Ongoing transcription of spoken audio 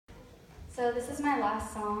So this is my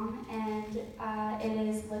last song, and it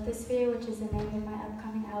is Lithosphere, which is the name of my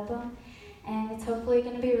upcoming album, and it's hopefully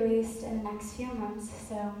going to be released in the next few months,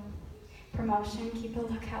 so promotion, keep a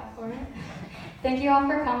lookout for it. Thank you all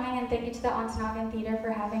for coming, and thank you to the Ontonagon Theatre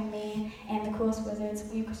for having me and the Coolest Wizards.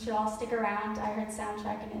 You should all stick around. I heard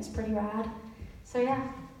soundcheck and it was pretty rad. So yeah,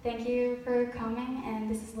 thank you for coming, and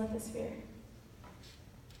this is Lithosphere.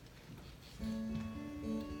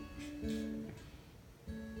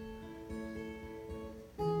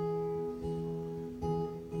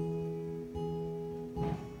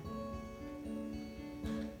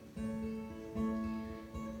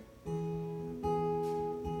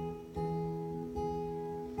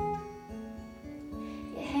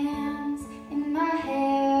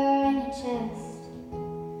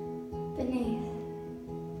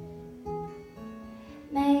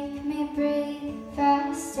 Make me breathe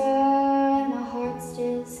faster, and my heart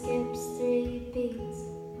still skips 3 beats.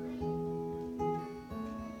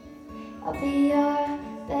 I'll be your